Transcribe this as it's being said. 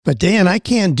But Dan, I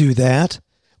can't do that.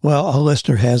 Well, a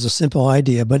listener has a simple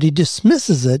idea, but he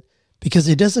dismisses it because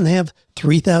he doesn't have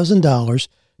 $3,000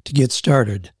 to get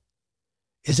started.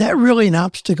 Is that really an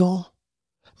obstacle?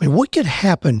 I mean, what could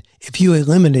happen if you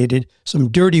eliminated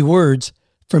some dirty words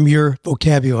from your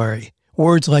vocabulary?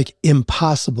 Words like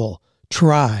impossible,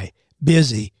 try,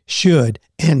 busy, should,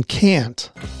 and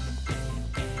can't.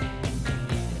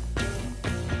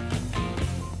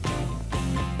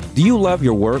 Do you love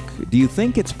your work? Do you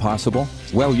think it's possible?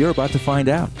 Well, you're about to find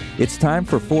out. It's time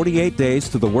for 48 Days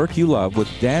to the Work You Love with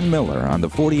Dan Miller on the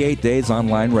 48 Days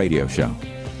Online Radio Show.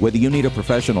 Whether you need a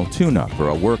professional tune-up or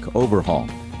a work overhaul,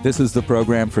 this is the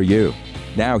program for you.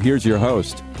 Now, here's your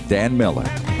host, Dan Miller.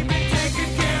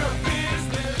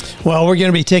 Well, we're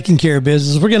going to be taking care of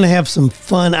business. We're going to have some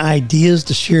fun ideas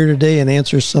to share today and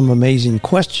answer some amazing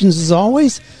questions as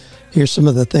always. Here's some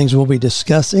of the things we'll be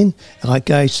discussing. Like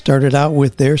I started out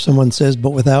with there, someone says, but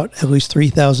without at least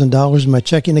 $3,000 in my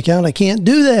checking account, I can't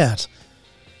do that.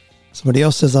 Somebody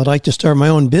else says, I'd like to start my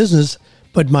own business,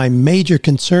 but my major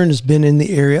concern has been in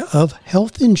the area of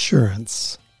health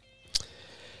insurance.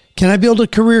 Can I build a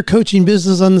career coaching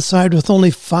business on the side with only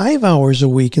 5 hours a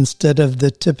week instead of the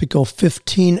typical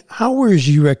 15 hours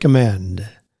you recommend?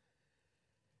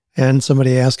 And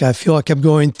somebody asked, I feel like I'm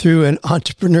going through an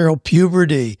entrepreneurial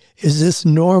puberty. Is this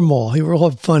normal? We'll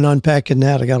have fun unpacking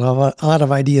that. I got a lot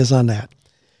of ideas on that.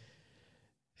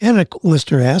 And a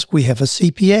listener asked, we have a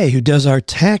CPA who does our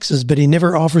taxes, but he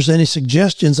never offers any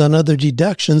suggestions on other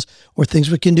deductions or things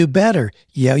we can do better.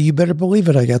 Yeah, you better believe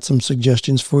it. I got some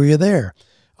suggestions for you there.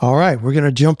 All right, we're going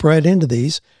to jump right into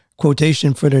these.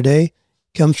 Quotation for today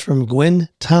comes from Gwen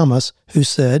Thomas, who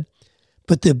said,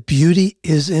 but the beauty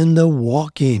is in the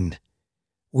walking.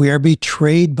 We are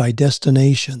betrayed by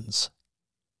destinations.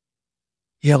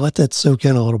 Yeah, let that soak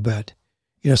in a little bit.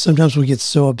 You know, sometimes we get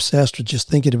so obsessed with just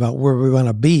thinking about where we want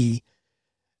to be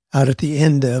out at the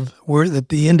end of, we're at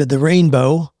the end of the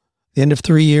rainbow, the end of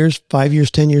 3 years, 5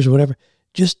 years, 10 years, whatever.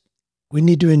 Just, we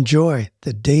need to enjoy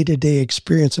the day-to-day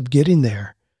experience of getting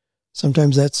there.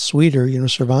 Sometimes that's sweeter. You know,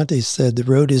 Cervantes said the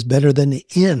road is better than the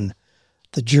inn,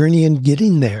 the journey in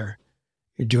getting there.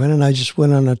 Joanna and I just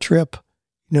went on a trip.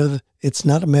 You know, it's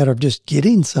not a matter of just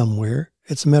getting somewhere.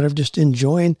 It's a matter of just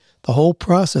enjoying the whole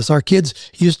process. Our kids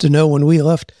used to know when we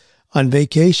left on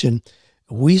vacation,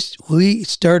 we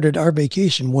started our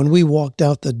vacation when we walked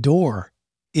out the door.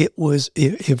 It was,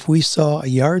 if we saw a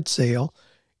yard sale,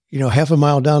 you know, half a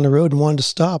mile down the road and wanted to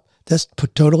stop, that's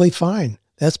totally fine.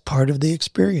 That's part of the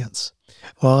experience.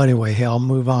 Well, anyway, I'll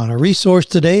move on. Our resource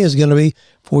today is going to be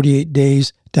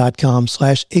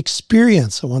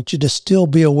 48days.com/experience. I want you to still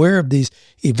be aware of these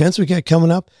events we got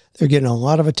coming up. They're getting a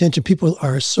lot of attention. People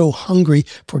are so hungry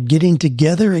for getting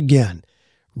together again.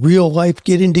 Real life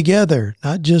getting together,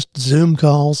 not just Zoom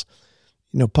calls.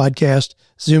 You know, podcast,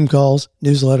 Zoom calls,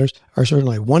 newsletters are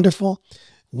certainly wonderful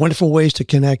ways to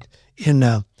connect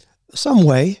in some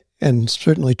way, and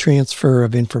certainly transfer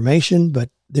of information, but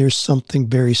there's something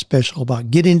very special about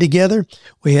getting together.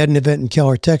 We had an event in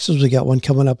Keller, Texas. We got one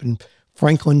coming up in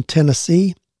Franklin,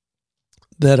 Tennessee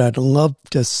that I'd love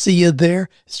to see you there.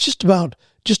 It's just about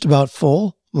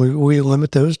full. We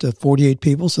limit those to 48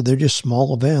 people, so they're just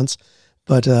small events.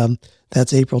 But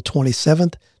that's April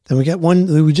 27th. Then we got one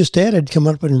that we just added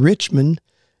coming up in Richmond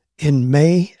on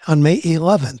May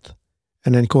 11th.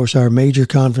 And then, of course, our major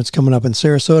conference coming up in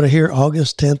Sarasota here,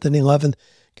 August 10th and 11th.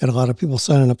 Got a lot of people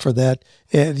signing up for that.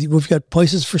 We've got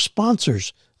places for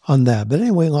sponsors on that. But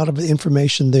anyway, a lot of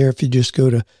information there if you just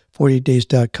go to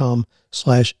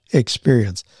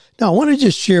 48days.com/experience. Now, I want to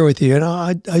just share with you, and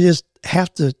I just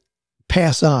have to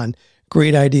pass on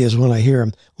great ideas when I hear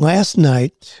them. Last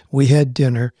night, we had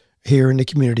dinner here in the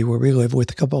community where we live with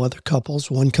a couple other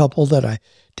couples. One couple that I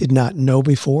did not know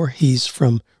before. He's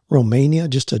from Romania,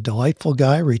 just a delightful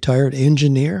guy, retired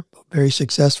engineer, very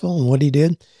successful in what he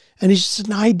did. And he's just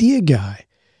an idea guy.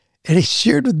 And he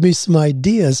shared with me some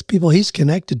ideas, people he's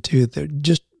connected to, that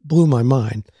just blew my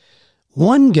mind.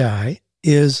 One guy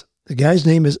the guy's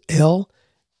name is El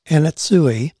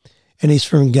Anatsui, and he's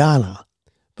from Ghana,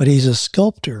 but he's a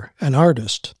sculptor, an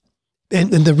artist.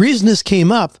 And the reason this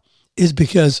came up is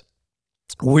because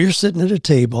we're sitting at a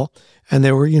table, and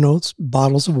there were,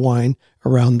 bottles of wine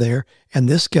around there. And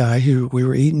this guy who we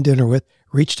were eating dinner with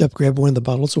reached up, grabbed one of the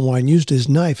bottles of wine, used his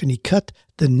knife, and he cut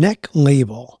the neck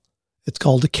label. It's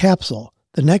called a capsule,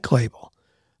 the neck label.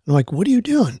 I'm like, what are you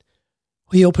doing?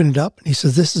 He opened it up, and he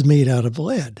says, this is made out of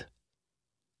lead.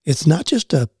 It's not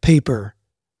just a paper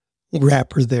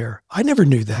wrapper there. I never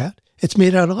knew that. It's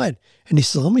made out of lead. And he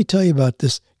said, let me tell you about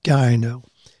this guy I know.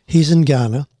 He's in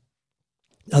Ghana.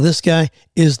 Now, this guy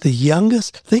is the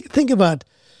youngest. Think about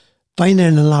finding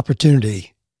an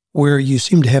opportunity where you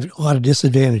seem to have a lot of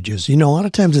disadvantages. A lot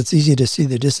of times it's easy to see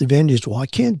the disadvantages. Well, I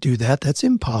can't do that. That's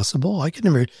impossible.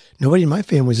 Nobody in my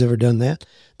family's ever done that.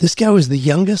 This guy was the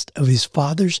youngest of his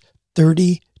father's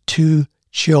 32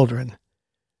 children.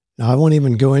 Now, I won't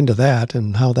even go into that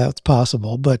and how that's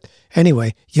possible. But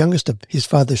anyway, youngest of his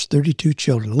father's 32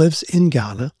 children, lives in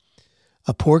Ghana,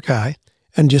 a poor guy,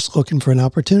 and just looking for an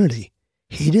opportunity.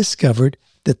 He discovered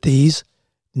that these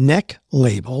neck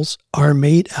labels are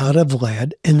made out of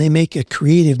lead, and they make a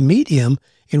creative medium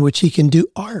in which he can do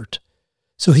art.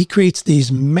 So he creates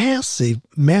these massive,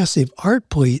 massive art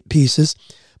pieces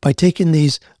by taking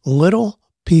these little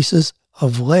pieces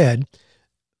of lead,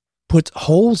 puts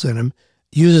holes in them,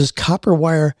 uses copper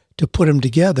wire to put them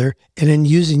together, and then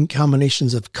using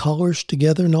combinations of colors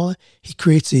together and all that, he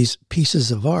creates these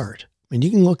pieces of art. I mean,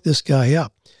 you can look this guy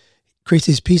up. He creates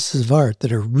these pieces of art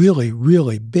that are really,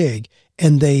 really big,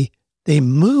 and they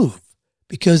move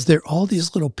because they're all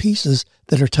these little pieces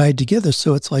that are tied together.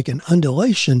 So it's like an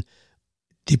undulation,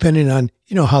 depending on,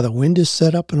 how the wind is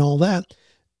set up and all that.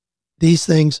 These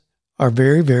things are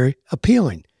very, very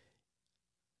appealing.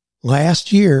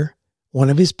 Last year, one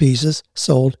of his pieces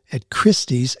sold at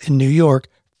Christie's in New York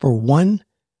for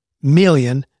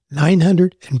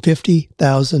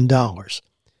 $1,950,000.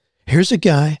 Here's a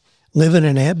guy living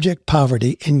in abject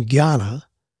poverty in Ghana.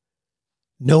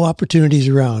 No opportunities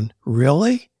around.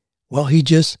 Really? Well, he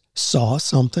just saw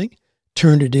something,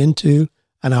 turned it into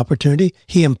an opportunity.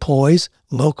 He employs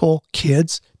local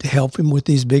kids to help him with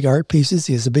these big art pieces.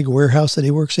 He has a big warehouse that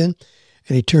he works in,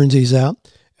 and he turns these out,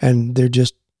 and they're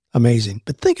just amazing.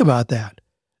 But think about that.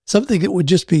 Something that would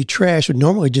just be trash would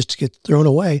normally just get thrown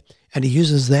away, and he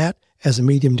uses that as a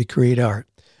medium to create art.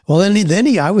 Well,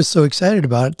 I was so excited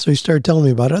about it, so he started telling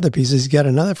me about other pieces. He's got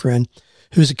another friend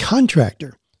who's a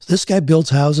contractor. So this guy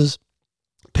builds houses,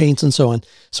 paints, and so on.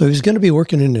 So he was going to be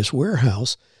working in this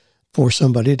warehouse for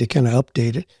somebody to kind of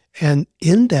update it. And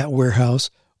in that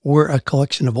warehouse were a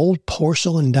collection of old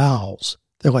porcelain dolls.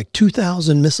 There are like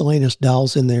 2,000 miscellaneous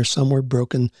dolls in there. Some were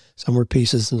broken, some were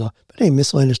pieces, and all. But hey,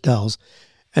 miscellaneous dolls.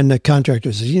 And the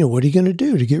contractor says, what are you going to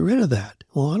do to get rid of that?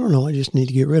 Well, I don't know. I just need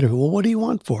to get rid of it. Well, what do you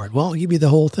want for it? Well, I'll give you the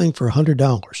whole thing for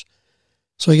 $100.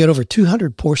 So he got over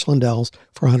 200 porcelain dolls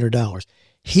for $100.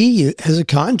 He, as a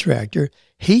contractor,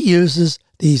 he uses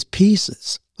these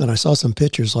pieces. And I saw some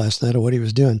pictures last night of what he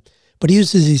was doing. But he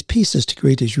uses these pieces to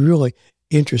create these really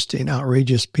interesting,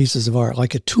 outrageous pieces of art,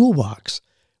 like a toolbox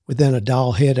with then a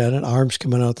doll head on it, arms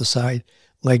coming out the side,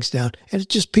 legs down. And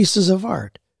it's just pieces of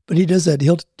art. But he does that.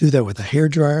 He'll do that with a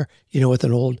hairdryer, with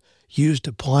an old used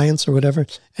appliance or whatever.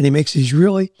 And he makes these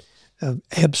really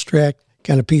abstract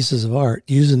kind of pieces of art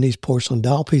using these porcelain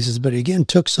doll pieces. But again,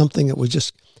 took something that was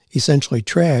just essentially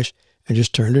trash and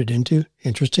just turned it into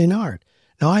interesting art.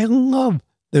 Now, I love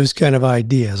those kind of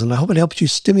ideas, and I hope it helps you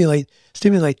stimulate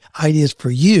ideas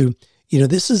for you.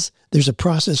 There's a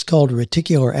process called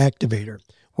reticular activator,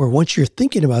 where once you're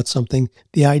thinking about something,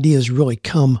 the ideas really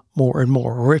come more and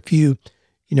more. Or if you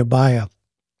buy a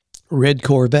red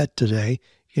Corvette today,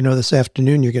 this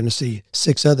afternoon you're going to see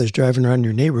 6 others driving around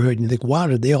your neighborhood, and you think, wow,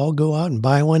 did they all go out and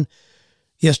buy one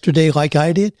yesterday like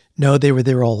I did? No, they were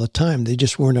there all the time. They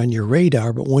just weren't on your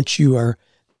radar. But once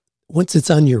it's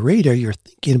on your radar, you're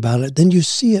thinking about it, then you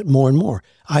see it more and more.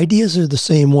 Ideas are the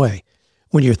same way.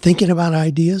 When you're thinking about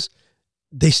ideas,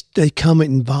 they come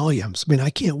in volumes. I mean, I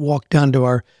can't walk down to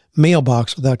our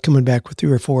mailbox without coming back with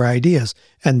 3 or 4 ideas.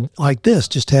 And like this,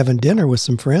 just having dinner with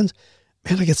some friends,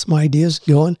 man, I get some ideas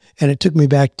going. And it took me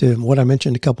back to what I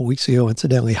mentioned a couple of weeks ago,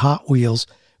 incidentally, Hot Wheels,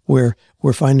 where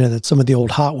we're finding that some of the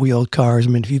old Hot Wheel cars,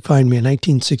 if you find me a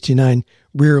 1969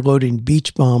 rear-loading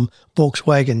Beach Bomb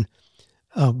Volkswagen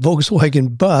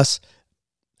bus,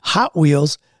 Hot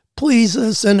Wheels,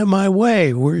 please send it my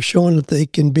way. We're showing that they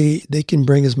can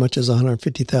bring as much as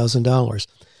 $150,000.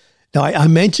 Now, I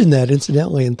mentioned that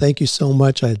incidentally, and thank you so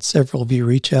much. I had several of you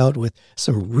reach out with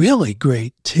some really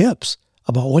great tips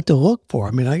about what to look for.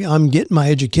 I mean, I'm getting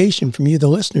my education from you, the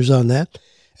listeners, on that,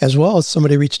 as well as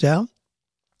somebody reached out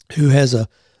who has a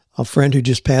friend who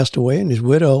just passed away, and his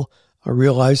widow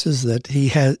realizes that he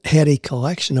had a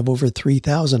collection of over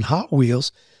 3,000 Hot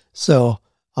Wheels. So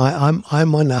I'm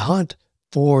on the hunt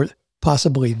for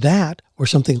possibly that or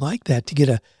something like that to get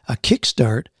a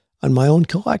kickstart on my own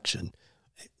collection.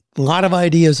 A lot of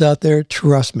ideas out there,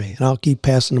 trust me, and I'll keep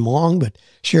passing them along, but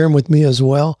share them with me as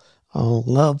well. I'll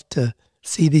love to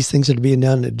see these things that are being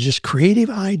done, just creative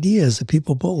ideas that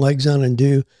people put legs on and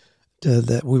do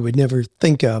that we would never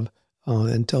think of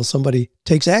until somebody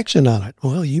takes action on it.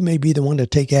 Well, you may be the one to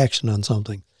take action on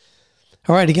something.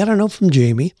 All right, I got a note from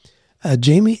Jamie.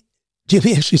 Jamie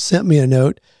actually sent me a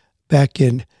note back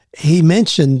in he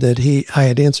mentioned that I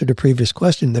had answered a previous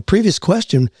question. The previous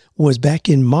question was back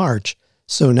in March,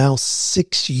 so now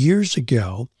 6 years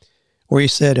ago, where he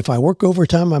said, if I work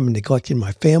overtime, I'm neglecting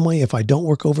my family. If I don't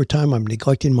work overtime, I'm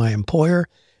neglecting my employer,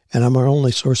 and I'm our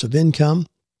only source of income.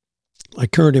 My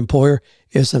current employer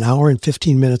is an hour and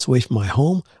 15 minutes away from my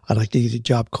home. I'd like to get a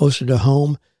job closer to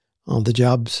home. But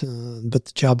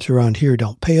the jobs around here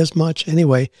don't pay as much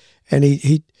anyway. And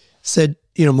he said,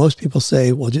 most people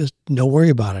say, well, just don't worry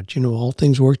about it. All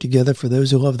things work together for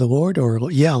those who love the Lord, or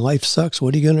yeah, life sucks.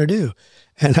 What are you going to do?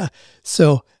 And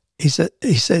so he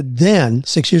said, then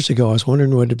 6 years ago, I was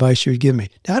wondering what advice you would give me.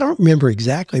 Now, I don't remember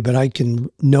exactly, but I can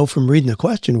know from reading the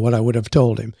question what I would have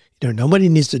told him. Nobody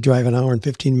needs to drive an hour and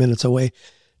 15 minutes away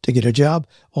to get a job.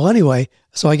 Well, anyway,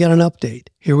 so I got an update.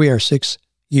 Here we are 6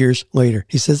 years later.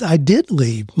 He says, I did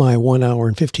leave my 1 hour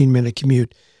and 15 minute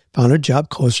commute, found a job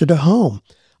closer to home.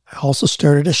 I also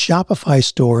started a Shopify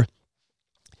store,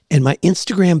 and my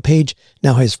Instagram page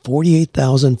now has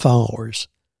 48,000 followers.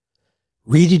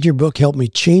 Reading your book helped me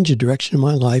change the direction of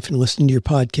my life, and listening to your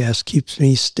podcast keeps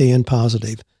me staying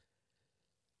positive.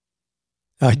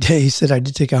 He said, I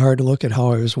did take a hard look at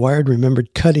how I was wired,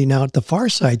 remembered cutting out the Far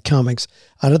Side comics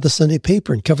out of the Sunday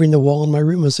paper and covering the wall in my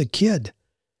room as a kid.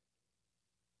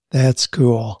 That's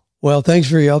cool. Well, thanks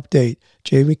for your update,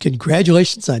 Jamie.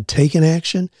 Congratulations on taking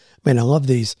action. Man, I love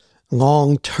these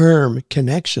long-term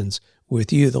connections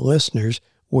with you, the listeners,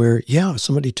 where, yeah,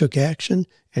 somebody took action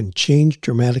and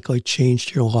dramatically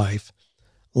changed your life.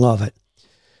 Love it.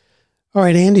 All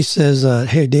right, Andy says,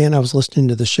 hey, Dan, I was listening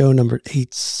to the show number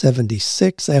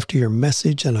 876 after your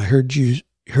message, and I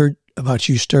heard about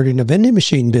you starting a vending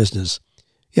machine business.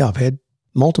 Yeah, I've had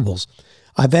multiples.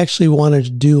 I've actually wanted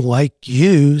to do like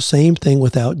you, same thing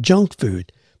without junk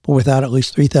food, but without at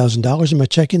least $3,000 in my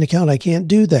checking account, I can't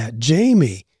do that.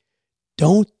 Jamie,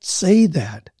 don't say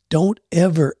that. Don't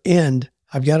ever end.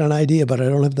 I've got an idea, but I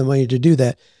don't have the money to do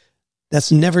that.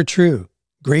 That's never true.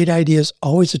 Great ideas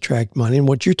always attract money. And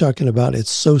what you're talking about, it's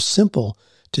so simple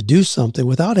to do something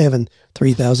without having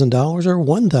 $3,000 or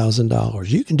 $1,000.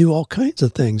 You can do all kinds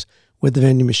of things with the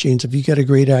vending machines if you got a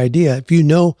great idea. If you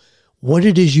know what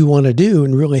it is you want to do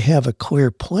and really have a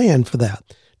clear plan for that.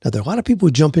 Now, there are a lot of people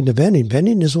who jump into vending.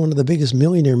 Vending is one of the biggest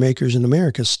millionaire makers in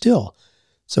America still.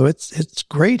 So it's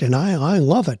great, and I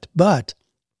love it. But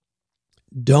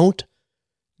don't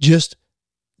just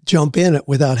jump in it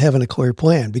without having a clear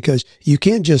plan, because you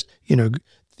can't just,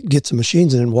 get some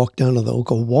machines and then walk down to the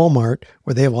local Walmart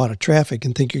where they have a lot of traffic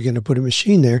and think you're going to put a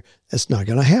machine there. That's not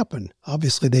going to happen.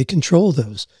 Obviously, they control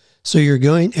those. So you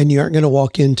aren't going to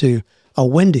walk into a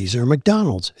Wendy's or a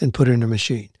McDonald's and put in a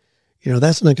machine.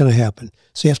 That's not going to happen.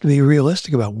 So you have to be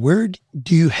realistic about where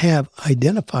do you have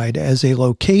identified as a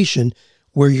location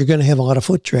where you're going to have a lot of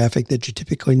foot traffic that you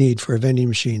typically need for a vending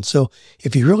machine. So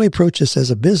if you really approach this as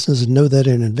a business and know that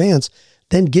in advance,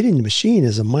 then getting the machine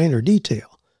is a minor detail.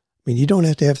 I mean, you don't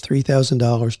have to have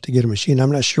 $3,000 to get a machine.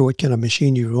 I'm not sure what kind of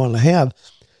machine you want to have,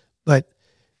 but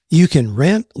you can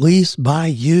rent, lease, buy,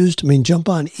 used. I mean, jump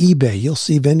on eBay. You'll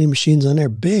see vending machines on there,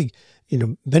 big,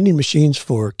 vending machines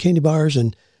for candy bars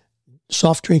and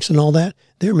soft drinks and all that.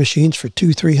 There are machines for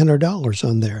 $200-$300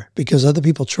 on there because other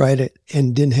people tried it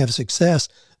and didn't have success.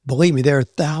 Believe me, there are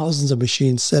thousands of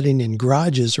machines sitting in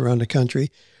garages around the country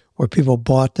where people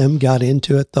bought them, got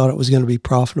into it, thought it was going to be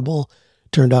profitable,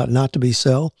 turned out not to be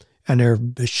so. And their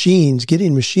machines,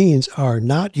 getting machines are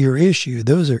not your issue.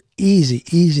 Those are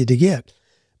easy to get.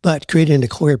 But creating a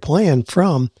clear plan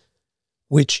from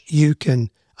which you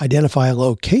can identify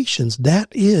locations, that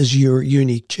is your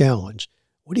unique challenge.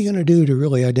 What are you going to do to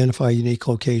really identify unique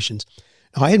locations?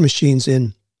 Now, I had machines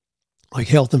in like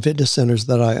health and fitness centers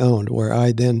that I owned, where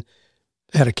I then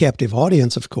had a captive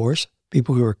audience, of course,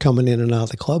 people who were coming in and out of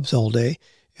the clubs all day.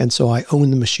 And so I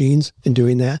owned the machines in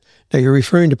doing that. Now, you're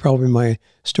referring to probably my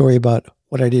story about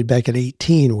what I did back at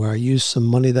 18, where I used some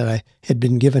money that I had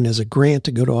been given as a grant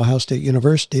to go to Ohio State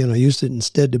University, and I used it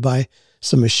instead to buy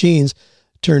some machines.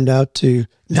 Turned out to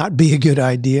not be a good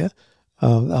idea.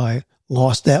 I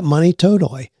lost that money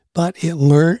totally, but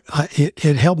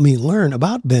it helped me learn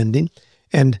about vending,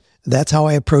 and that's how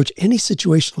I approach any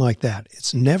situation like that.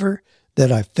 It's never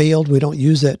that I failed. We don't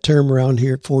use that term around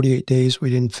here at 48 days. We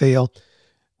didn't fail.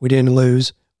 We didn't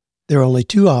lose. There are only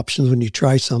two options when you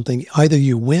try something. Either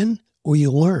you win or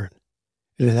you learn.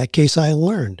 And in that case, I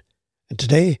learned. And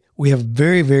today we have a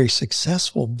very, very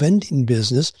successful vending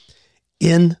business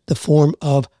in the form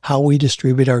of how we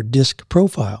distribute our disc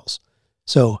profiles.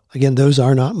 So again, those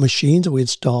are not machines that we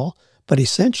install, but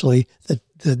essentially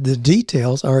the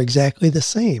details are exactly the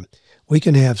same. We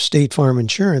can have State Farm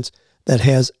Insurance that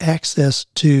has access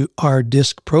to our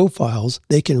disk profiles,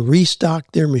 they can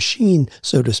restock their machine,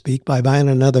 so to speak, by buying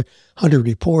another 100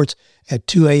 reports at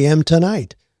 2 a.m.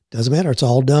 tonight. Doesn't matter. It's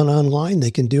all done online.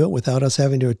 They can do it without us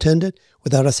having to attend it,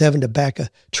 without us having to back a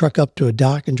truck up to a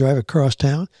dock and drive across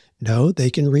town. No, they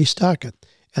can restock it.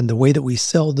 And the way that we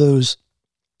sell those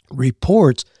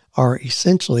reports are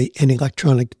essentially an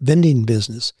electronic vending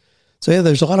business. So yeah,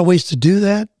 there's a lot of ways to do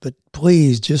that, but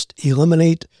please just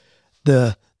eliminate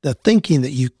the thinking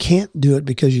that you can't do it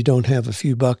because you don't have a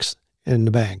few bucks in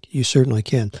the bank. You certainly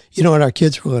can. You know, when our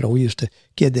kids were little, we used to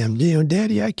kid them,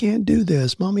 Daddy, I can't do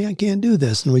this. Mommy, I can't do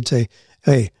this. And we'd say,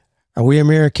 hey, are we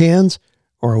Americans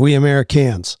or are we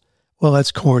Americans? Well,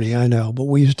 that's corny, I know, but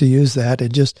we used to use that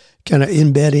and just kind of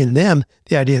embed in them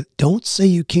the idea, don't say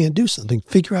you can't do something,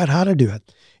 figure out how to do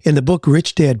it. In the book,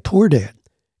 Rich Dad, Poor Dad,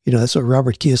 that's what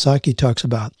Robert Kiyosaki talks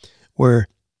about, where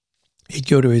he'd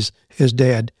go to his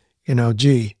dad, I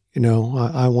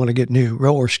want to get new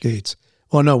roller skates.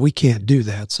 Well, no, we can't do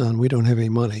that, son. We don't have any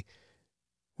money.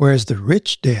 Whereas the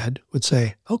rich dad would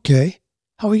say, okay,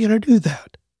 how are we going to do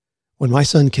that? When my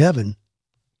son Kevin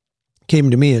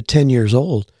came to me at 10 years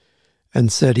old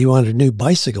and said he wanted a new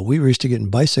bicycle, we were used to getting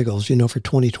bicycles, for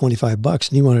 $20, $25,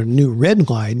 and he wanted a new red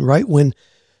line right when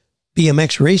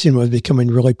BMX racing was becoming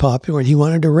really popular, and he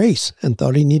wanted to race and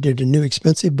thought he needed a new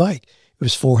expensive bike. It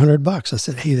was $400. I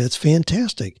said, hey, that's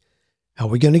fantastic. How are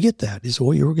we going to get that? He said,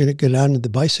 well, you're going to go down to the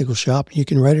bicycle shop and you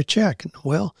can write a check. And,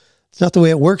 well, it's not the way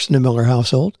it works in the Miller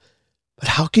household, but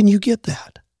how can you get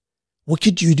that? What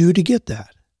could you do to get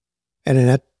that? And in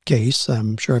that case,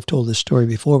 I'm sure I've told this story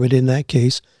before, but in that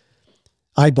case,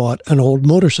 I bought an old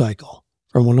motorcycle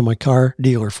from one of my car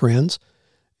dealer friends.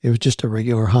 It was just a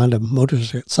regular Honda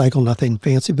motorcycle, nothing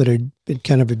fancy, but it had been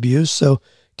kind of abused. So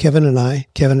Kevin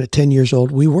at 10 years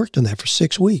old, we worked on that for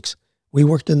 6 weeks. We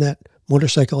worked on that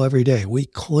motorcycle every day. We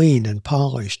cleaned and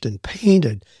polished and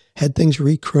painted, had things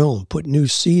re-chromed, put new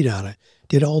seat on it,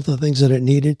 did all the things that it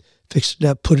needed, fixed it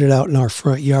up, put it out in our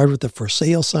front yard with a for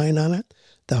sale sign on it.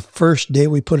 The first day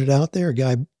we put it out there, a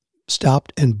guy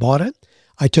stopped and bought it.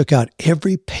 I took out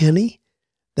every penny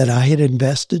that I had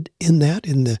invested in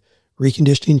the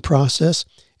reconditioning process,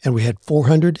 and we had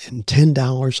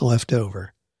 $410 left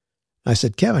over. I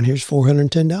said, Kevin, here's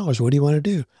 $410. What do you want to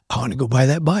do? I want to go buy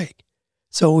that bike.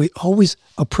 So we always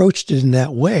approached it in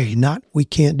that way, not we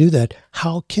can't do that.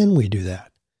 How can we do that?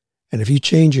 And if you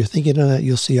change your thinking on that,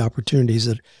 you'll see opportunities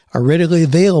that are readily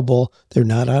available. They're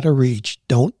not out of reach.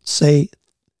 Don't say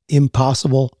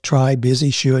impossible, try,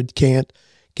 busy, should, can't.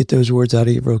 Get those words out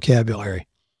of your vocabulary.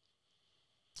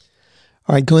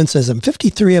 All right, Glenn says, I'm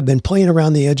 53. I've been playing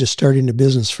around the edge of starting a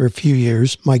business for a few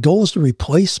years. My goal is to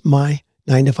replace my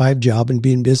 9-to-5 job and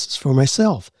be in business for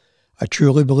myself. I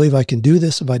truly believe I can do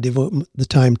this if I devote the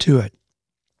time to it.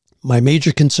 My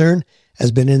major concern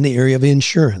has been in the area of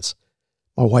insurance.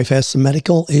 My wife has some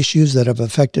medical issues that have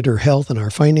affected her health and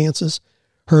our finances.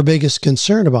 Her biggest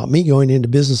concern about me going into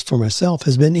business for myself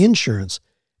has been insurance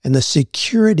and the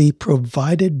security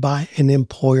provided by an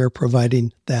employer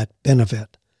providing that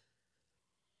benefit.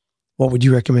 What would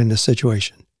you recommend in this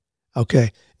situation?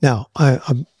 Okay, now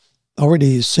I've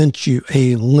already sent you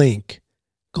a link,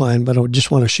 Glenn, but I just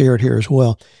want to share it here as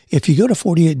well. If you go to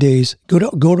 48 Days,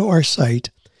 go to our site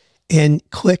and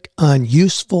click on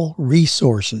Useful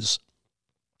Resources.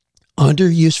 Under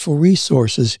Useful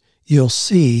Resources, you'll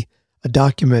see a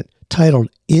document titled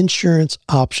Insurance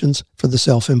Options for the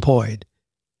Self-Employed.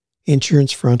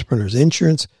 Insurance for Entrepreneurs,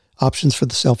 Insurance Options for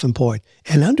the Self-Employed.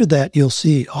 And under that, you'll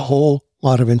see a whole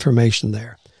lot of information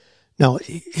there. Now,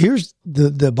 here's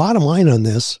the bottom line on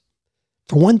this.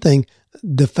 For one thing,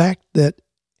 the fact that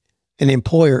an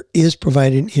employer is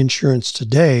providing insurance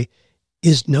today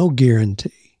is no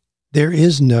guarantee. There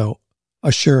is no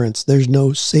assurance. There's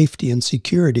no safety and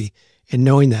security in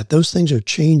knowing that. Those things are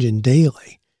changing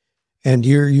daily. And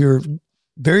you're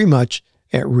very much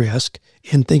at risk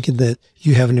in thinking that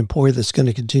you have an employer that's going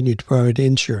to continue to provide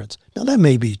insurance. Now, that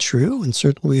may be true, and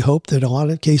certainly we hope that in a lot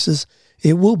of cases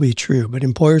it will be true, but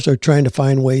employers are trying to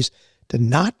find ways to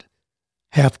not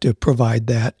have to provide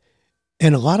that.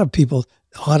 And a lot of people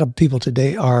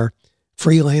today are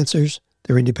freelancers.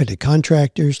 They're independent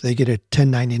contractors. They get a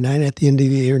 1099 at the end of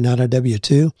the year, not a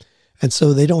W-2. And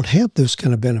so they don't have those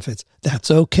kind of benefits.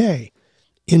 That's okay.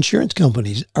 Insurance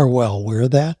companies are well aware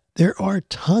of that. There are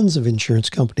tons of insurance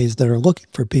companies that are looking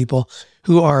for people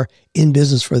who are in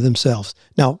business for themselves.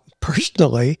 Now,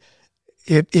 personally,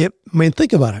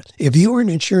 think about it. If you were an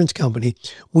insurance company,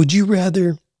 would you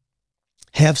rather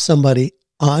have somebody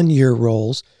on your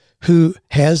rolls who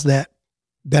has that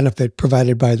benefit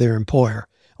provided by their employer?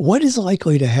 What is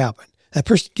likely to happen? That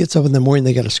person gets up in the morning,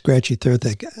 they got a scratchy throat.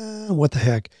 They what the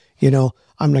heck?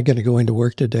 I'm not going to go into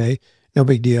work today. No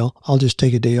big deal. I'll just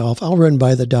take a day off. I'll run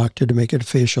by the doctor to make it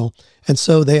official. And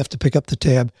so they have to pick up the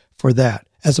tab for that.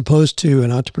 As opposed to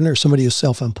an entrepreneur, somebody who's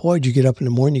self-employed, you get up in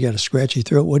the morning, you got a scratchy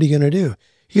throat. What are you going to do?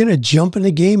 You're going to jump in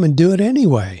the game and do it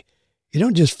anyway. You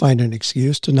don't just find an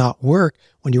excuse to not work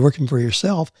when you're working for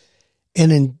yourself.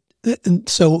 And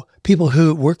so people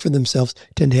who work for themselves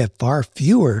tend to have far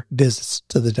fewer visits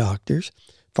to the doctors,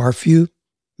 far few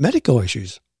medical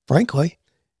issues. Frankly,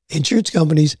 insurance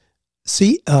companies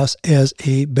see us as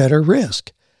a better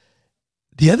risk.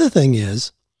 The other thing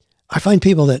is, I find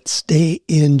people that stay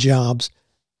in jobs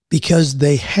because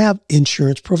they have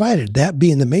insurance provided, that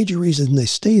being the major reason they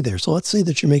stay there. So let's say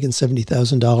that you're making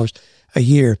 $70,000 a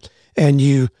year and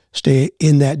you stay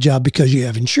in that job because you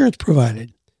have insurance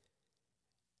provided.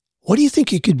 What do you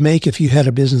think you could make if you had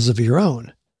a business of your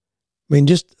own? I mean,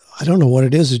 I don't know what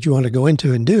it is that you want to go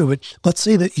into and do, but let's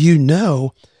say that you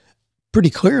know pretty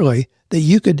clearly that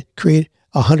you could create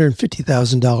a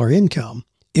 $150,000 income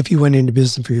if you went into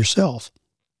business for yourself.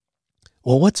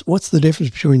 Well, what's the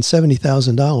difference between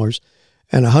 $70,000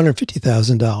 and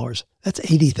 $150,000? That's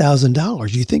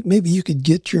 $80,000. You think maybe you could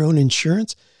get your own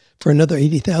insurance for another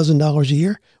 $80,000 a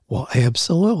year? Well,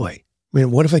 absolutely. I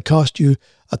mean, what if it cost you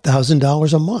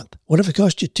 $1,000 a month? What if it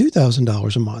cost you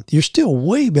 $2,000 a month? You're still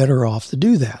way better off to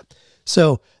do that.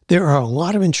 So there are a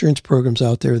lot of insurance programs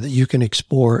out there that you can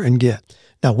explore and get.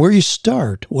 Now, where you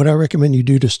start, what I recommend you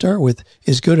do to start with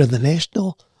is go to the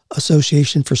National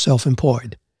Association for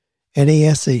Self-Employed,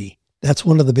 NASE. That's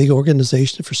one of the big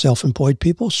organizations for self-employed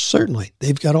people. Certainly,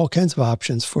 they've got all kinds of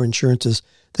options for insurances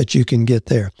that you can get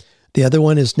there. The other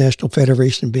one is National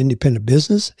Federation of Independent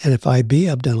Business, NFIB.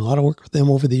 I've done a lot of work with them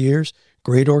over the years.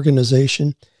 Great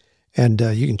organization, and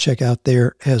you can check out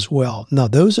there as well. Now,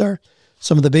 those are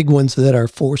some of the big ones that are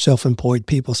for self-employed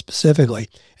people specifically.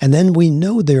 And then we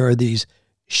know there are these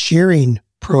sharing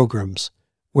programs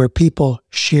where people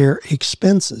share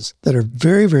expenses that are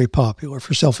very, very popular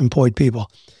for self-employed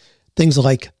people. Things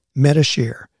like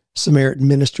MediShare, Samaritan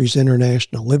Ministries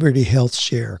International, Liberty Health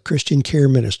Share, Christian Care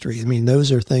Ministry. I mean,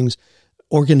 those are things,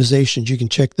 organizations, you can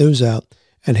check those out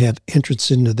and have entrance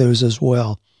into those as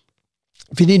well.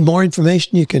 If you need more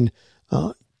information, you can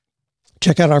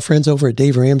check out our friends over at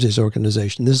Dave Ramsey's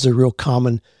organization. This is a real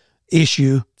common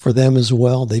issue for them as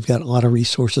well. They've got a lot of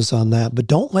resources on that, but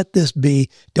don't let that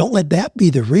be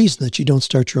the reason that you don't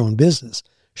start your own business.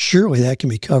 Surely that can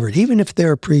be covered, even if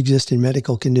there are pre-existing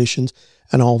medical conditions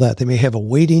and all that. They may have a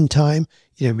waiting time,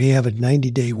 may have a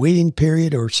 90-day waiting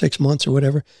period or 6 months or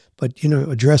whatever, but,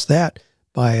 address that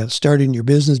by starting your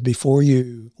business before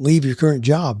you leave your current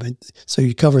job. And so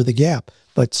you cover the gap,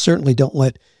 but certainly don't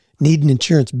let needing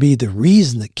insurance be the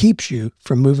reason that keeps you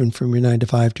from moving from your 9 to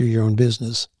 5 to your own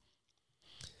business.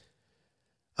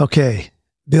 Okay,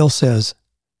 Bill says,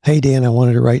 hey, Dan, I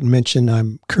wanted to write and mention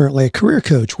I'm currently a career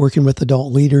coach working with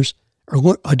adult leaders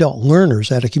or adult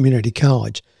learners at a community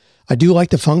college. I do like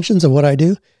the functions of what I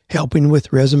do, helping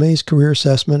with resumes, career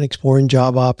assessment, exploring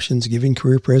job options, giving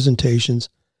career presentations.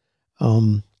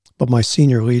 But my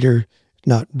senior leader,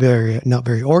 not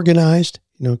very organized,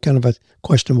 kind of a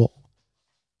questionable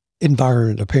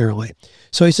environment, apparently.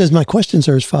 So he says, my questions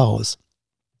are as follows.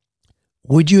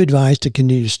 Would you advise to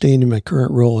continue staying in my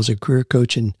current role as a career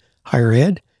coach in higher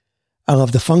ed? I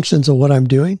love the functions of what I'm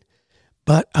doing,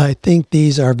 but I think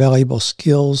these are valuable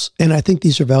skills, and I think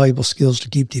these are valuable skills to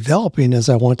keep developing as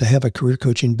I want to have a career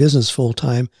coaching business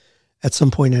full-time at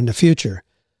some point in the future.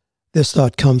 This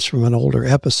thought comes from an older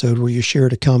episode where you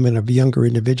shared a comment of younger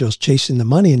individuals chasing the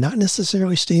money and not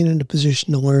necessarily staying in a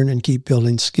position to learn and keep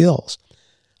building skills.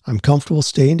 I'm comfortable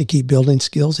staying to keep building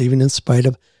skills even in spite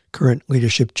of current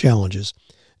leadership challenges.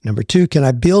 Number 2, can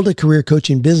I build a career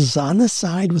coaching business on the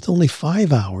side with only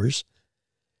 5 hours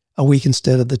a week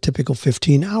instead of the typical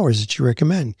 15 hours that you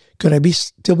recommend? Could I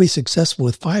still be successful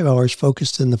with 5 hours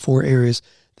focused in the 4 areas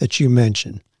that you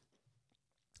mentioned?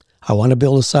 I want to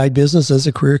build a side business as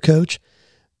a career coach,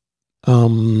 but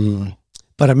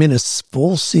I'm in a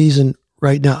full season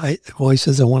right now. He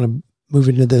says I want to move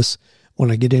into this when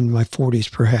I get into my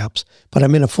 40s perhaps, but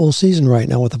I'm in a full season right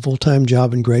now with a full-time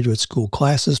job in graduate school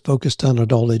classes focused on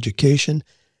adult education.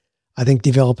 I think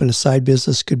developing a side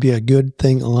business could be a good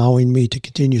thing, allowing me to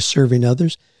continue serving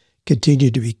others,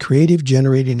 continue to be creative,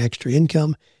 generating extra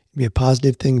income, and be a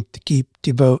positive thing to keep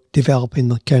developing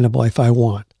the kind of life I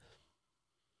want.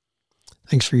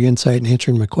 Thanks for your insight and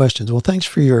answering my questions. Well, thanks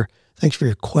for your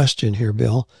question here,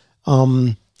 Bill.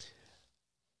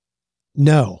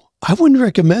 No, I wouldn't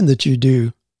recommend that you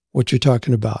do what you're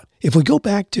talking about. If we go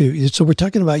back to, so we're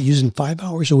talking about using 5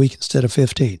 hours a week instead of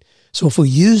 15. So if we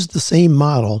use the same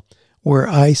model where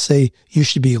I say you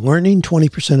should be learning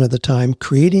 20% of the time,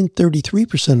 creating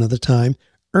 33% of the time,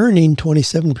 earning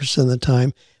 27% of the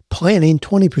time, planning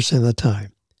 20% of the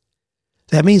time.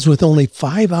 That means with only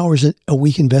 5 hours a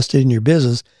week invested in your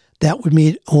business, that would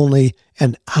mean only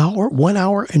 1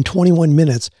 hour and 21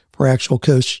 minutes for actual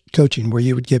coaching where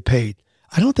you would get paid.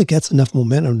 I don't think that's enough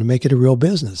momentum to make it a real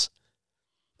business.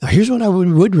 Now, here's what I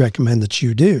would recommend that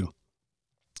you do.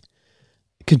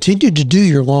 Continue to do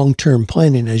your long-term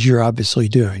planning as you're obviously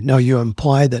doing. Now, you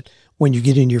imply that when you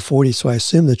get in your 40s, so I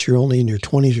assume that you're only in your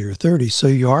 20s or your 30s, so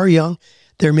you are young.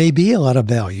 There may be a lot of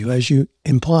value, as you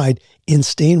implied, in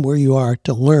staying where you are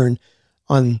to learn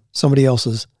on somebody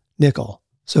else's nickel,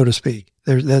 so to speak.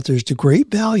 There's a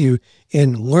great value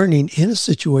in learning in a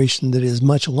situation that is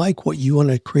much like what you want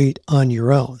to create on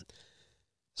your own.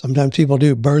 Sometimes people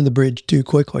do burn the bridge too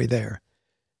quickly there.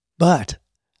 But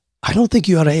I don't think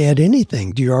you ought to add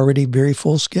anything to your already very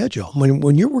full schedule.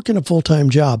 When you're working a full-time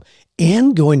job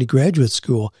and going to graduate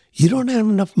school, you don't have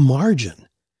enough margin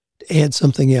to add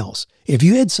something else. If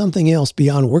you add something else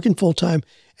beyond working full-time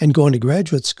and going to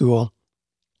graduate school,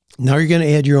 now you're going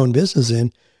to add your own business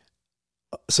in.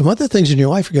 Some other things in your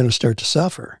life are going to start to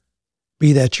suffer,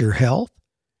 be that your health,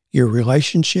 your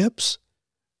relationships,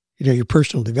 your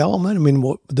personal development. I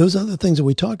mean, those other things that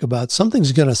we talk about,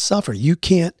 something's going to suffer. You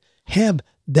can't have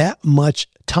that much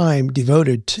time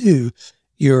devoted to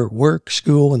your work,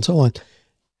 school, and so on,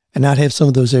 and not have some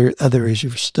of those other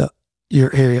areas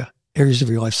of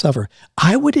your life suffer.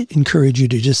 I would encourage you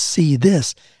to just see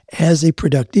this as a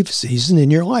productive season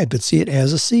in your life, but see it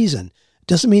as a season.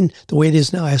 Doesn't mean the way it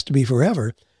is now has to be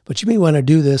forever, but you may want to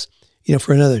do this,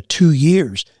 for another 2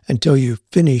 years until you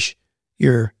finish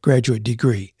your graduate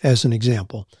degree, as an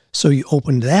example. So you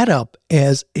open that up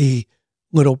as a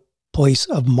little place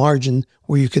of margin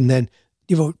where you can then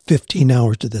devote 15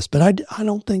 hours to this. But I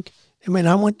don't think,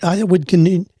 I would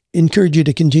encourage you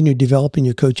to continue developing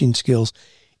your coaching skills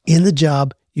in the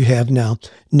job you have now,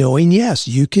 knowing, yes,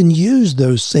 you can use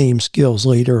those same skills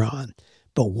later on,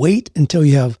 but wait until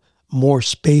you have more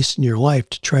space in your life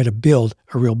to try to build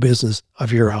a real business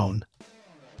of your own.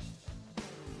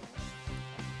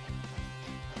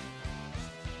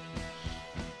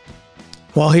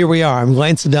 Well, here we are. I'm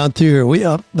glancing down through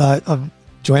here.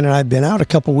 Joanne and I have been out a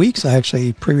couple weeks. I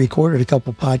actually pre-recorded a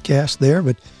couple podcasts there,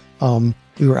 but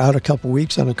we were out a couple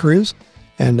weeks on a cruise,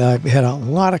 and I've had a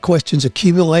lot of questions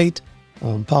accumulate.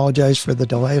 Apologize for the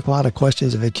delay. A lot of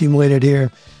questions have accumulated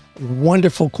here.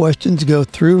 Wonderful questions to go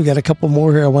through. We got a couple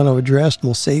more here I want to address, and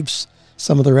we'll save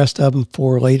some of the rest of them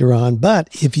for later on. But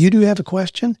if you do have a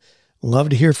question, love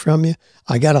to hear from you.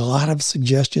 I got a lot of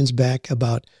suggestions back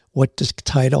about what to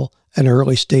title an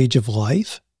early stage of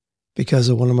life because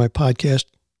of one of my podcasts,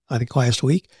 I think last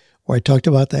week, where I talked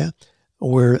about that,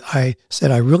 where I said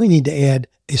I really need to add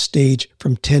a stage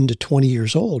from 10 to 20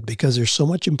 years old because there's so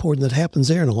much important that happens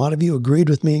there. And a lot of you agreed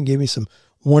with me and gave me some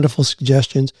wonderful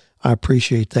suggestions. I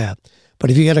appreciate that. But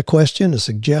if you got a question, a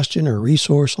suggestion, or a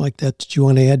resource like that you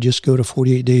want to add, just go to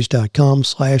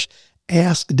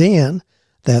 48days.com/askdan.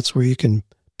 That's where you can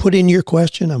put in your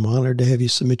question. I'm honored to have you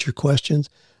submit your questions.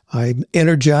 I'm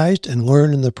energized and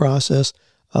learn in the process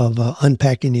of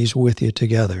unpacking these with you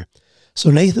together.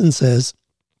 So Nathan says,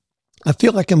 I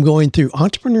feel like I'm going through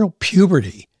entrepreneurial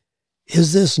puberty.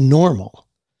 Is this normal?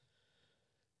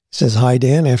 He says, hi,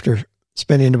 Dan. After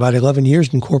spending about 11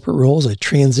 years in corporate roles, I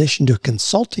transitioned to a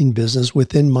consulting business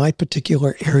within my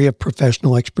particular area of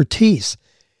professional expertise.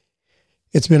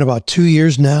 It's been about 2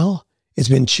 years now. It's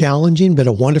been challenging, but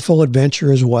a wonderful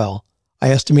adventure as well. I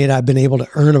estimate I've been able to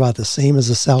earn about the same as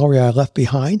the salary I left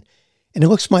behind, and it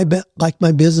looks like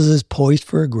my business is poised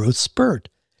for a growth spurt.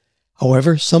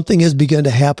 However, something has begun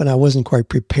to happen I wasn't quite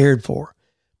prepared for.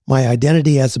 My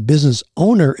identity as a business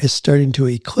owner is starting to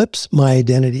eclipse my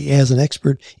identity as an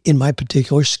expert in my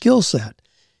particular skill set.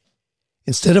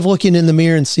 Instead of looking in the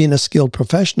mirror and seeing a skilled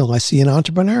professional, I see an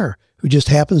entrepreneur who just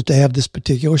happens to have this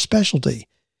particular specialty.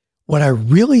 What I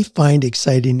really find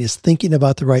exciting is thinking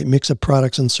about the right mix of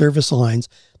products and service lines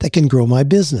that can grow my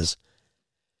business.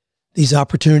 These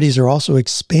opportunities are also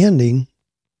expanding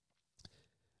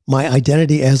my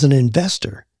identity as an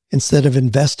investor. Instead of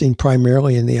investing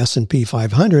primarily in the S&P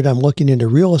 500, I'm looking into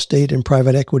real estate and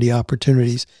private equity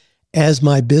opportunities as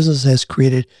my business has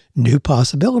created new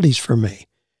possibilities for me.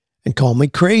 And call me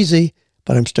crazy,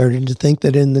 but I'm starting to think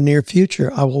that in the near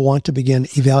future, I will want to begin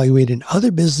evaluating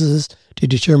other businesses to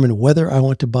determine whether I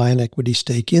want to buy an equity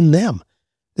stake in them.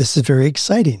 This is very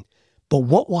exciting. But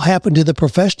what will happen to the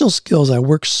professional skills I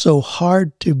worked so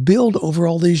hard to build over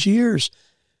all these years?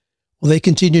 Will they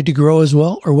continue to grow as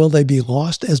well, or will they be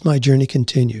lost as my journey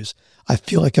continues? I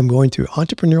feel like I'm going through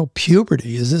entrepreneurial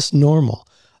puberty. Is this normal?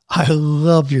 I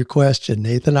love your question,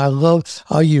 Nathan. I love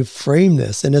how you frame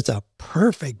this, and it's a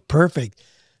perfect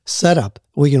setup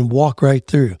we can walk right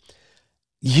through.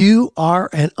 You are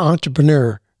an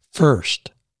entrepreneur first.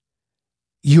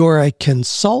 You are a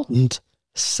consultant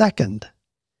second.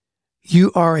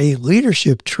 You are a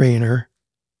leadership trainer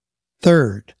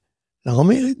third. Now, let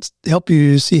me help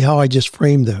you see how I just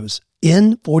framed those.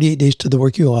 In 48 Days to the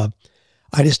Work You Love,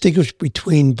 I distinguish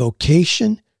between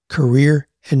vocation, career,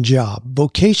 and job.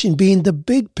 Vocation being the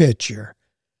big picture.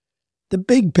 The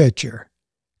big picture.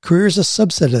 Career is a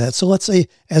subset of that. So let's say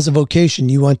as a vocation,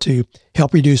 you want to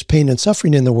help reduce pain and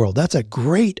suffering in the world. That's a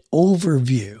great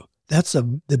overview. That's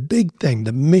the big thing,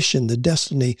 the mission, the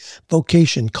destiny,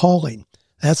 vocation, calling.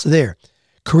 That's there.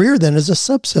 Career then is a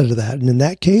subset of that. And in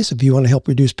that case, if you want to help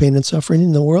reduce pain and suffering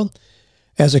in the world,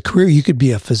 as a career, you could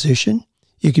be a physician,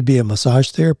 you could be a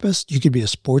massage therapist, you could be a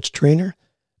sports trainer.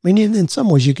 I mean, in some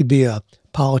ways, you could be a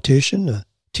politician, a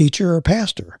teacher, or a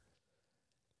pastor.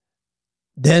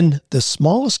 Then the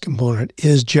smallest component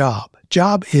is job.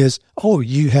 Job is,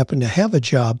 you happen to have a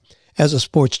job as a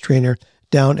sports trainer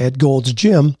down at Gold's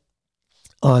Gym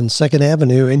on 2nd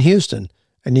Avenue in Houston,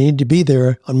 and you need to be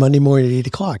there on Monday morning at 8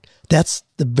 o'clock. That's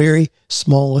the very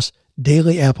smallest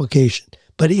daily application.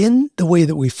 But in the way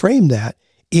that we frame that,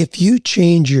 if you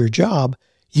change your job,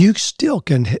 you still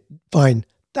can find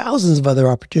thousands of other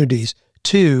opportunities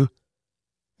to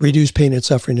reduce pain and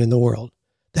suffering in the world.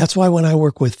 That's why when I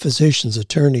work with physicians,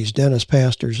 attorneys, dentists,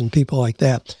 pastors, and people like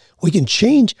that, we can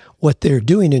change what they're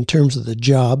doing in terms of the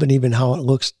job and even how it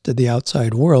looks to the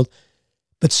outside world,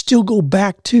 but still go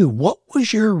back to what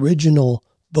was your original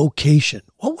vocation?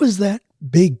 What was that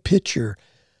big picture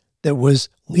that was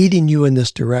leading you in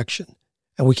this direction?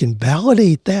 And we can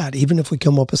validate that even if we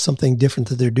come up with something different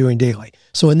that they're doing daily.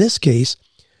 So in this case,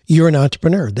 you're an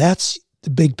entrepreneur. That's the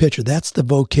big picture. That's the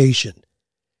vocation.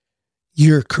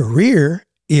 Your career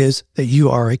is that you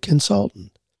are a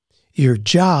consultant. Your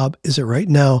job is that right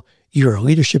now you're a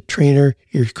leadership trainer.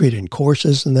 You're creating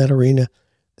courses in that arena.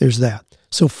 There's that.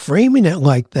 So framing it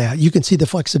like that, you can see the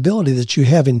flexibility that you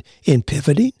have in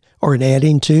pivoting or in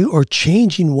adding to or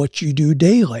changing what you do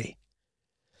daily.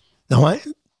 Now,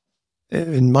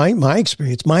 in my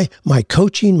experience, my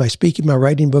coaching, my speaking, my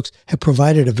writing books have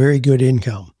provided a very good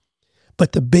income.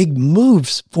 But the big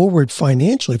moves forward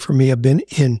financially for me have been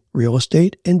in real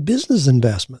estate and business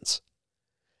investments.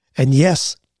 And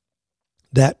yes,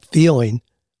 that feeling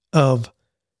of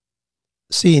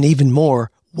seeing even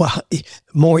more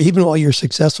even while you're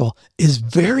successful is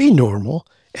very normal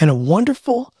and a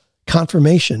wonderful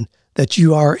confirmation that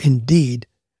you are indeed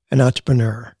an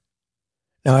entrepreneur.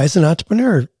 Now, as an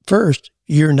entrepreneur, first,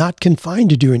 you're not confined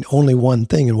to doing only one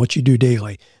thing in what you do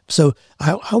daily. So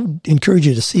I would encourage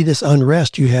you to see this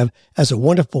unrest you have as a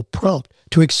wonderful prompt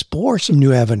to explore some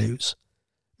new avenues.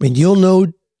 I mean, you'll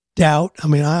no doubt,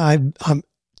 I'm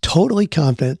totally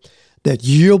confident that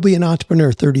you'll be an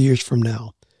entrepreneur 30 years from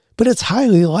now. But it's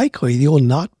highly likely you'll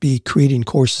not be creating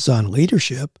courses on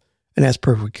leadership, and that's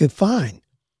perfectly fine.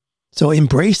 So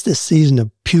embrace this season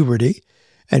of puberty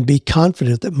and be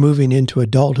confident that moving into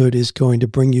adulthood is going to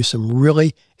bring you some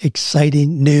really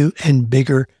exciting, new, and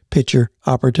bigger picture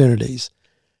opportunities.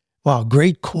 Wow,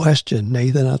 great question,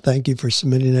 Nathan. I thank you for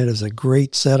submitting it as a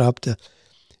great setup to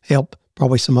help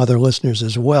probably some other listeners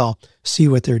as well see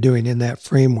what they're doing in that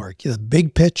framework. The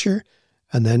big picture,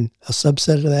 and then a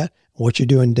subset of that, what you're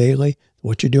doing daily.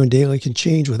 What you're doing daily can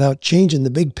change without changing the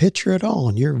big picture at all,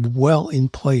 and you're well in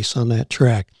place on that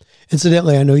track.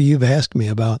 Incidentally, I know you've asked me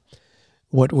about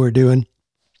what we're doing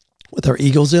with our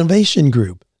Eagles Innovation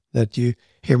Group that you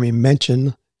hear me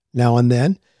mention now and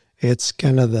then. It's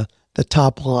kind of the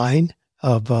top line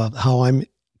of how I'm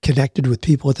connected with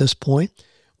people at this point,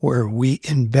 where we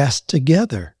invest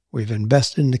together. We've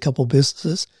invested in a couple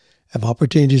businesses, have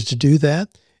opportunities to do that.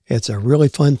 It's a really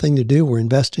fun thing to do. We're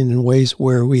investing in ways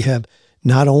where we have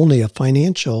not only a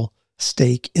financial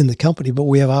stake in the company, but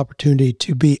we have opportunity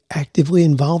to be actively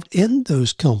involved in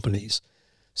those companies.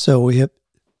 So we have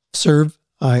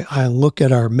I look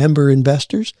at our member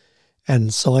investors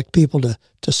and select people to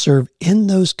serve in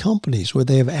those companies where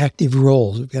they have active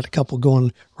roles. We've got a couple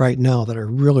going right now that are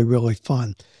really, really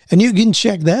fun. And you can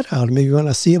check that out. Maybe you want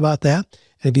to see about that.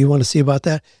 And if you want to see about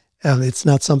that, it's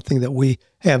not something that we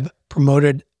have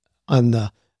promoted on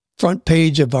the front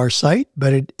page of our site,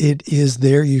 but it is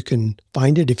there. You can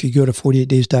find it if you go to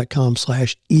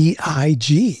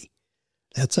 48days.com/EIG.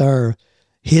 That's our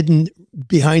hidden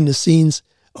behind the scenes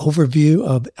overview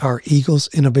of our Eagles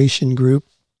Innovation Group.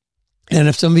 And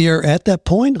if some of you are at that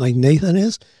point, like Nathan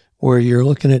is, where you're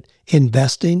looking at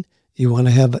investing. You want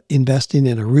to have investing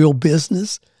in a real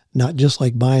business, not just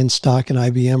like buying stock in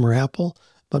IBM or Apple,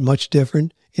 but much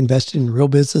different. Investing in real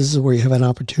businesses where you have an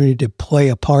opportunity to play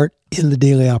a part in the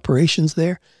daily operations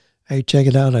there. Hey, check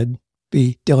it out. I'd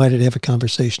be delighted to have a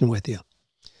conversation with you.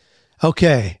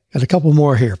 Okay, got a couple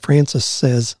more here. Francis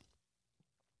says,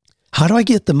 how do I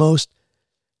get the most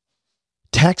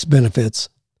tax benefits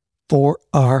for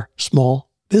our small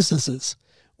businesses?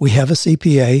 We have a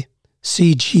CPA,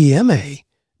 CGMA,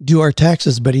 do our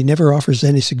taxes, but he never offers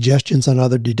any suggestions on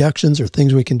other deductions or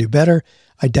things we can do better.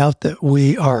 I doubt that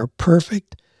we are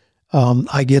perfect.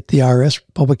 I get the IRS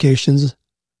publications.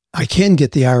 I can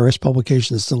get the IRS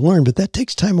publications to learn, but that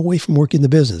takes time away from working the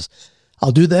business.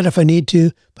 I'll do that if I need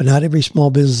to, but not every small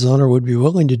business owner would be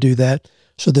willing to do that.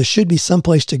 So there should be some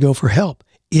place to go for help.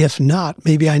 If not,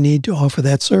 maybe I need to offer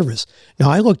that service. Now,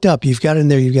 I looked up, you've got a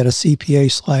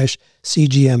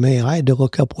CPA/CGMA. I had to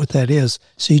look up what that is.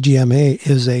 CGMA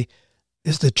is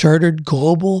the Chartered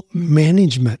Global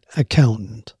Management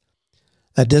Accountant.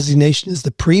 That designation is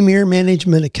the premier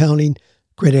management accounting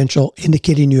credential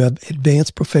indicating you have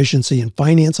advanced proficiency in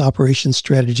finance, operations,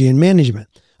 strategy, and management.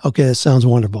 Okay, that sounds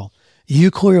wonderful.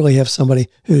 You clearly have somebody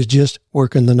who's just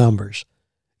working the numbers.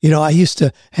 You know, I used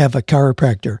to have a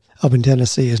chiropractor up in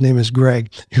Tennessee. His name is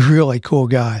Greg. He's a really cool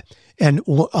guy. And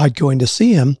I'd go in to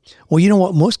see him. Well, you know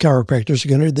what most chiropractors are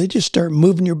going to do? They just start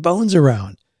moving your bones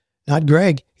around. Not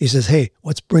Greg. He says, hey,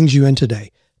 what brings you in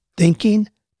today? Thinking,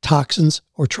 toxins,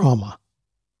 or trauma.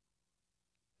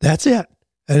 That's it.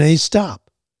 And then he'd stop.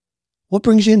 What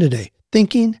brings you in today?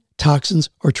 Thinking, toxins,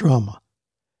 or trauma.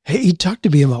 Hey, he talked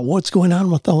to me about what's going on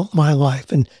with my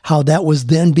life and how that was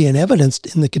then being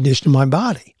evidenced in the condition of my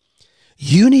body.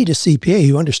 You need a CPA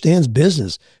who understands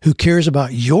business, who cares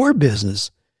about your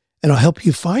business, and will help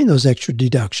you find those extra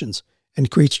deductions and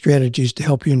create strategies to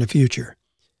help you in the future.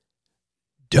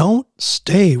 Don't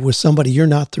stay with somebody you're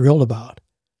not thrilled about.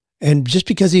 And just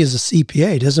because he is a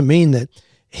CPA doesn't mean that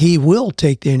he will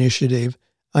take the initiative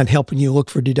on helping you look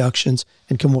for deductions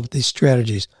and come up with these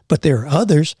strategies. But there are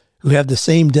others who have the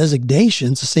same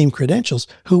designations, the same credentials,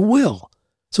 who will.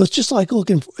 So it's just like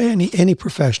looking for any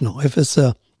professional. If it's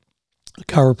a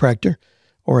chiropractor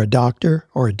or a doctor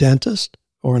or a dentist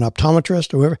or an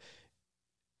optometrist or whoever,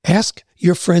 ask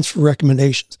your friends for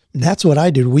recommendations. And that's what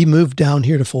I did. We moved down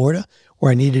here to Florida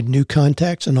where I needed new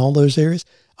contacts in all those areas.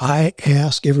 I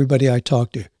asked everybody I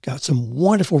talked to, got some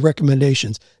wonderful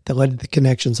recommendations that led to the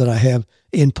connections that I have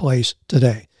in place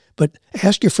today. But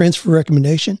ask your friends for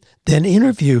recommendation, then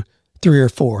interview 3 or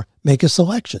 4, make a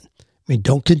selection. I mean,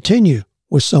 don't continue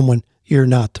with someone you're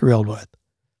not thrilled with.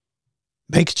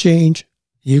 Make a change.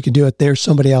 You can do it. There's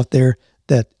somebody out there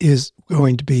that is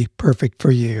going to be perfect for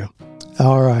you.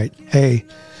 All right. Hey,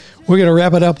 we're going to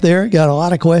wrap it up there. Got a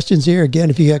lot of questions here. Again,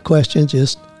 if you got questions,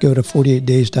 just go to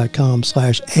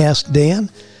 48days.com/askdan.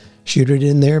 Shoot it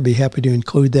in there. Be happy to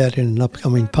include that in an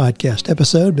upcoming podcast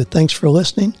episode. But thanks for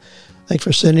listening. Thanks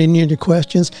for sending in your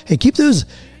questions. Hey, keep those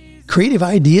creative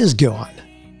ideas going.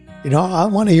 You know, I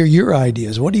want to hear your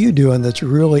ideas. What are you doing that's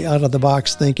really out of the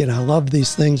box thinking? I love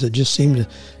these things that just seem to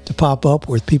pop up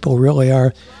where people really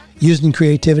are using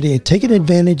creativity and taking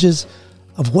advantages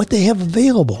of what they have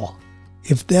available.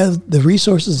 If the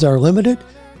resources are limited,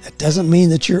 that doesn't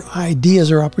mean that your ideas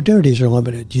or opportunities are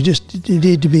limited. You just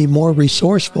need to be more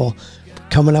resourceful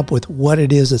coming up with what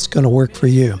it is that's going to work for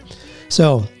you.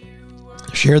 So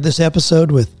share this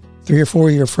episode with 3 or 4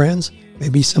 of your friends,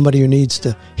 maybe somebody who needs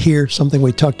to hear something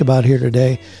we talked about here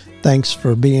today. Thanks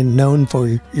for being known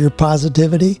for your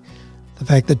positivity. The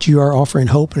fact that you are offering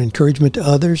hope and encouragement to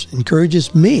others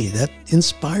encourages me. That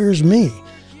inspires me.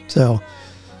 So,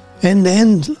 and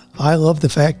I love the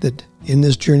fact that in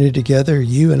this journey together,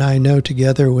 you and I know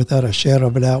together without a shadow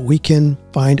of a doubt, we can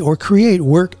find or create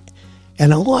work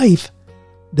and a life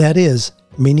that is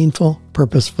meaningful,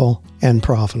 purposeful, and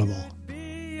profitable.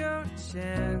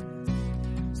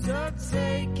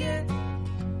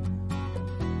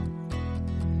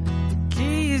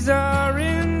 Are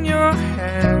in your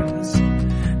hands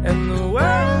and the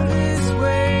world is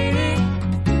waiting.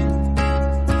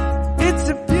 It's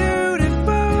a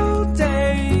beautiful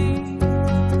day.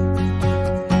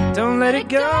 Don't let it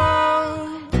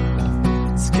go.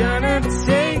 It's gonna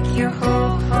take your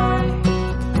whole heart.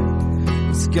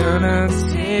 It's gonna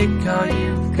take all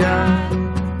you've got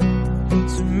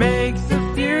to make the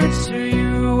future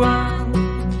you want,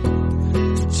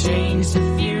 to change the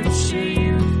future